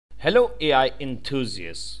Hello AI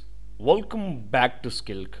enthusiasts, welcome back to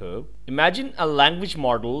Skill Curve. Imagine a language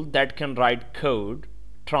model that can write code,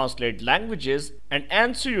 translate languages and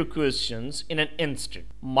answer your questions in an instant.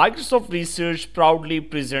 Microsoft Research proudly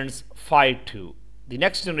presents Phi-2, the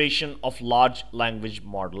next generation of large language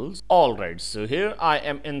models. Alright, so here I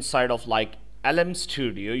am inside of LM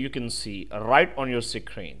Studio. You can see right on your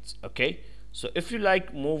screens. Okay, so if you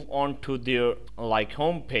move on to their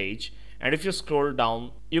home page, and if you scroll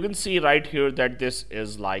down, you can see right here that this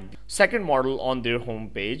is the second model on their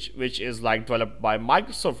home page, which is developed by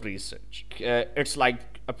Microsoft Research. It's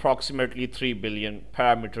approximately 3 billion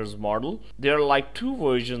parameters model. There are two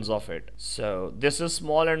versions of it. So this is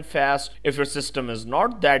small and fast. If your system is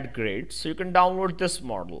not that great, so you can download this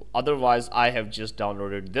model. Otherwise, I have just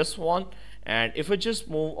downloaded this one. And if I just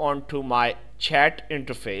move on to my chat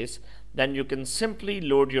interface, then you can simply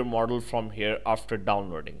load your model from here after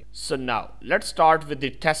downloading it. So now let's start with the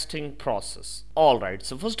testing process. Alright,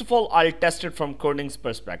 so first of all, I'll test it from coding's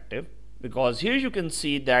perspective, because here you can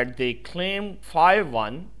see that they claimed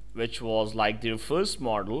Phi-1, which was their first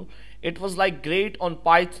model. It was great on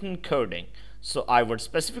Python coding. So I would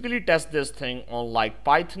specifically test this thing on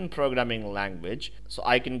Python programming language. So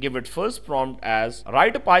I can give it first prompt as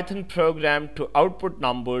write a Python program to output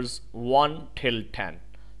numbers 1 till 10.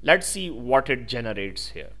 Let's see what it generates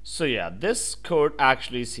here. So yeah, this code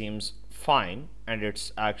actually seems fine and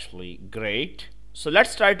it's actually great. So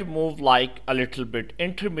let's try to move a little bit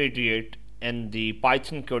intermediate in the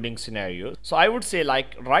Python coding scenario. So I would say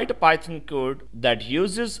write a Python code that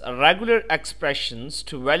uses regular expressions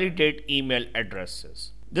to validate email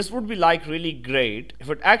addresses. This would be really great if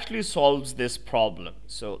it actually solves this problem.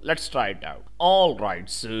 So let's try it out. Alright,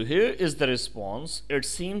 so here is the response. It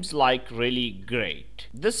seems really great.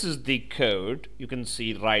 This is the code you can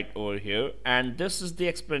see right over here, and this is the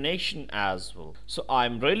explanation as well. So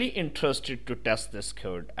I'm really interested to test this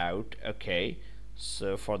code out. Okay,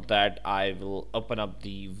 so for that I will open up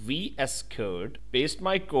the VS Code, paste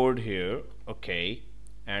my code here. Okay,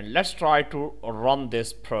 and let's try to run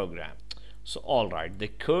this program. So alright, the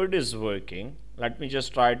code is working. Let me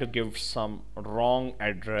just try to give some wrong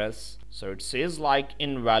address. So it says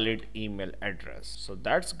invalid email address. So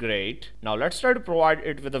that's great. Now let's try to provide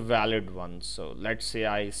it with a valid one. So let's say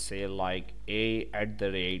I say a@a.com,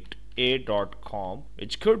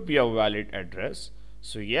 which could be a valid address.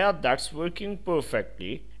 So yeah, that's working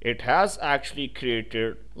perfectly. It has actually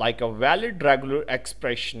created a valid regular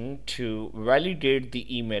expression to validate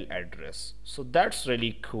the email address. So that's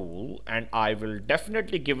really cool, and I will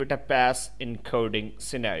definitely give it a pass in coding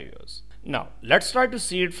scenarios. Now let's try to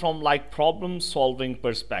see it from problem solving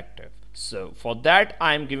perspective. So for that,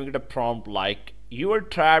 I'm giving it a prompt you are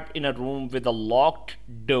trapped in a room with a locked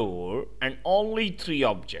door and only 3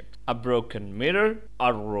 objects: a broken mirror,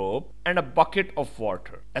 a rope, and a bucket of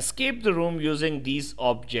water. Escape the room using these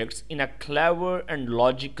objects in a clever and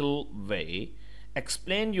logical way.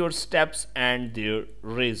 Explain your steps and their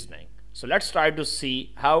reasoning. So let's try to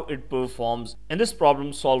see how it performs in this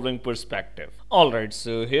problem solving perspective. Alright,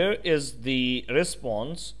 so here is the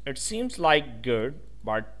response. It seems good,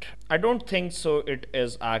 but I don't think so it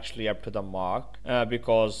is actually up to the mark,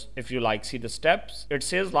 because if you see the steps, it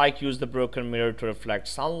says use the broken mirror to reflect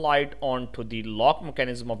sunlight onto the lock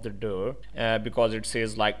mechanism of the door, because it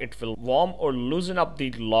says it will warm or loosen up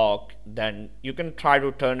the lock, then you can try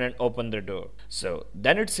to turn and open the door. So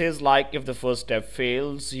then it says if the first step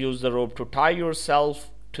fails, use the rope to tie yourself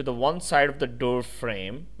to the one side of the door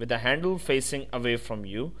frame with the handle facing away from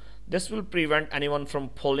you. This will prevent anyone from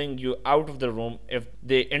pulling you out of the room if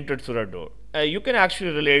they enter through the door. You can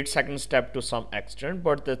actually relate second step to some extent,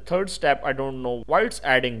 but the third step, I don't know why it's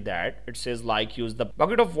adding that. It says use the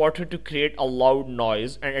bucket of water to create a loud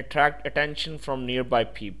noise and attract attention from nearby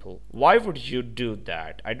people. Why would you do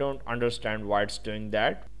that? I don't understand why it's doing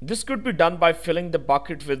that. This could be done by filling the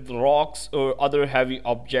bucket with rocks or other heavy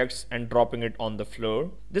objects and dropping it on the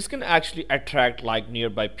floor. This can actually attract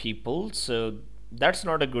nearby people, so that's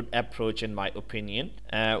not a good approach in my opinion.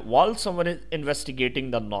 While someone is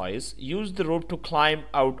investigating the noise, use the rope to climb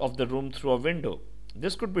out of the room through a window.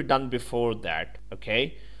 This could be done before that.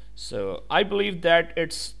 Okay, so I believe that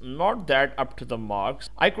it's not that up to the marks.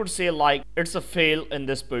 I could say it's a fail in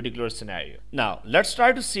this particular scenario. Now let's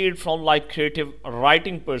try to see it from creative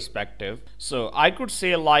writing perspective. So I could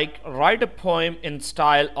say write a poem in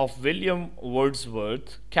style of William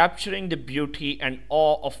Wordsworth, capturing the beauty and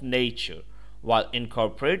awe of nature while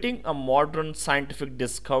incorporating a modern scientific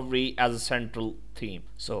discovery as a central theme.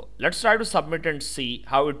 So let's try to submit and see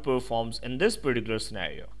how it performs in this particular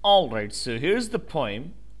scenario. Alright, so here's the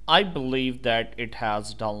poem. I believe that it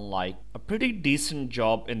has done like a pretty decent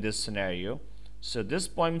job in this scenario. So this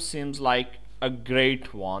poem seems like a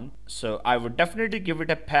great one, so I would definitely give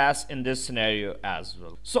it a pass in this scenario as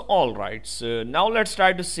well. So alright, so now let's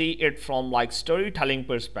try to see it from like storytelling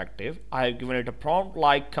perspective. I have given it a prompt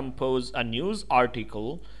like compose a news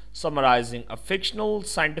article summarizing a fictional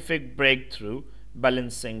scientific breakthrough,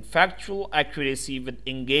 balancing factual accuracy with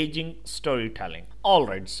engaging storytelling.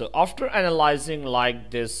 Alright, so after analyzing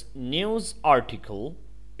like this news article,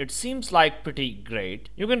 it seems like pretty great.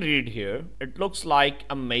 You can read here. It looks like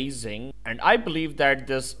amazing, and I believe that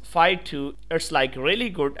this Phi-2, it's like really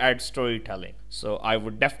good at storytelling. So I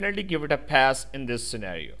would definitely give it a pass in this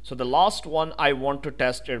scenario. So the last one, I want to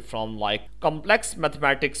test it from like complex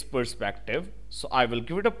mathematics perspective. So I will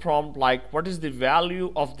give it a prompt like what is the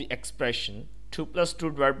value of the expression 2 plus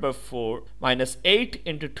 2 divided by 4 minus 8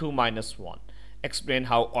 into 2 minus 1. Explain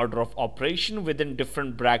how order of operation within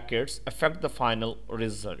different brackets affect the final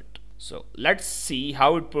result. So let's see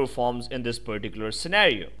how it performs in this particular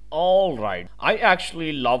scenario. Alright, I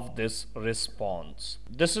actually love this response.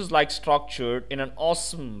 This is like structured in an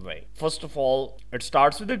awesome way. First of all, it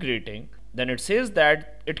starts with a greeting. Then it says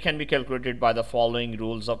that it can be calculated by the following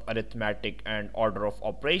rules of arithmetic and order of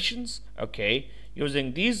operations. Okay,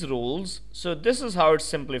 using these rules, so this is how it's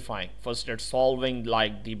simplifying. First it's solving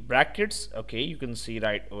like the brackets, okay, you can see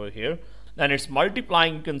right over here. Then it's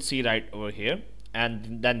multiplying, you can see right over here.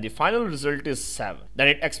 And then the final result is 7. Then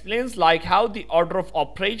it explains like how the order of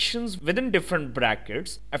operations within different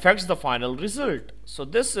brackets affects the final result. So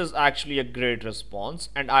this is actually a great response,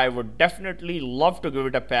 and I would definitely love to give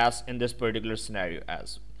it a pass in this particular scenario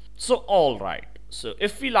as well. So alright, so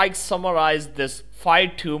if we like summarize this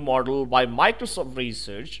Phi-2 model by Microsoft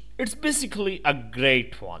Research, it's basically a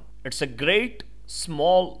great one. It's a great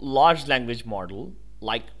small large language model,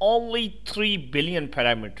 like only 3 billion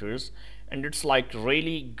parameters, and it's like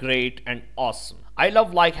really great and awesome. I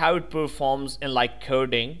love like how it performs in like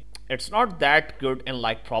coding. It's not that good in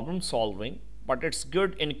like problem solving, but it's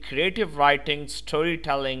good in creative writing,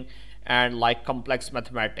 storytelling, and like complex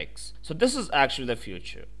mathematics. So this is actually the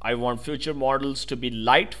future. I want future models to be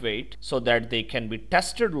lightweight so that they can be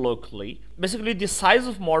tested locally. Basically the size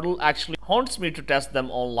of model actually haunts me to test them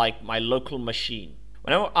on like my local machine.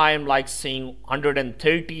 Whenever I am like seeing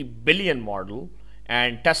 130 billion model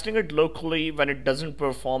and testing it locally when it doesn't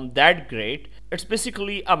perform that great, it's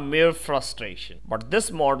basically a mere frustration. But this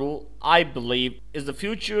model, I believe, is the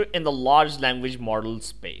future in the large language model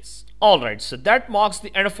space. Alright, so that marks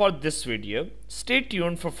the end of this video. Stay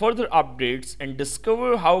tuned for further updates and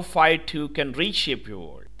discover how Phi-2 can reshape your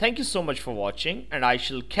world. Thank you so much for watching, and I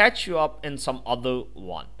shall catch you up in some other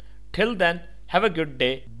one. Till then, have a good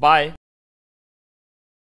day. Bye.